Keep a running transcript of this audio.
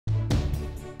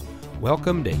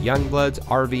Welcome to Youngblood's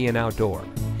RV and Outdoor,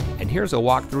 and here's a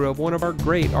walkthrough of one of our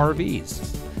great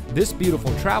RVs. This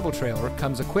beautiful travel trailer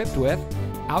comes equipped with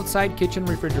outside kitchen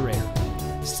refrigerator,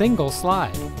 single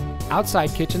slide,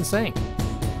 outside kitchen sink,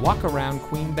 walk-around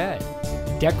queen bed,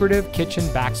 decorative kitchen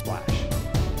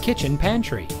backsplash, kitchen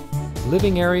pantry,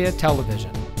 living area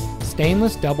television,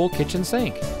 stainless double kitchen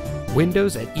sink,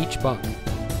 windows at each bunk,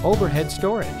 overhead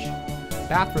storage,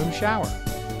 bathroom shower,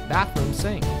 bathroom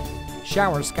sink,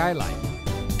 shower skylight,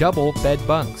 double bed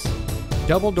bunks,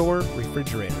 double door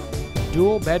refrigerator,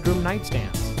 dual bedroom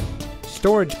nightstands,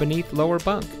 storage beneath lower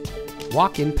bunk,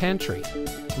 walk-in pantry,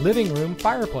 living room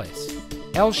fireplace,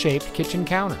 L-shaped kitchen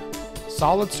counter,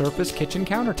 solid surface kitchen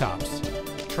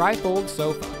countertops, tri-fold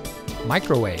sofa,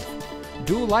 microwave,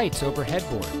 dual lights over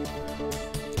headboard.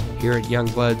 Here at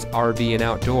Youngblood's RV and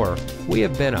Outdoor, we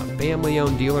have been a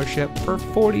family-owned dealership for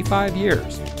 45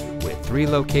 years, with 3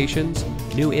 locations,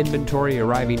 new inventory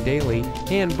arriving daily,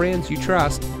 and brands you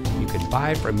trust. You can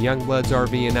buy from Youngblood's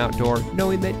RV and Outdoor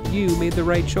knowing that you made the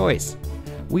right choice.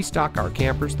 We stock our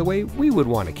campers the way we would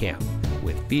want to camp,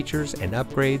 with features and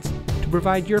upgrades to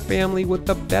provide your family with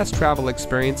the best travel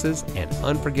experiences and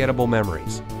unforgettable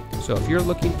memories. So if you're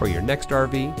looking for your next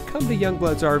RV, come to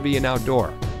Youngblood's RV and Outdoor,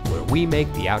 where we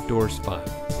make the outdoors fun.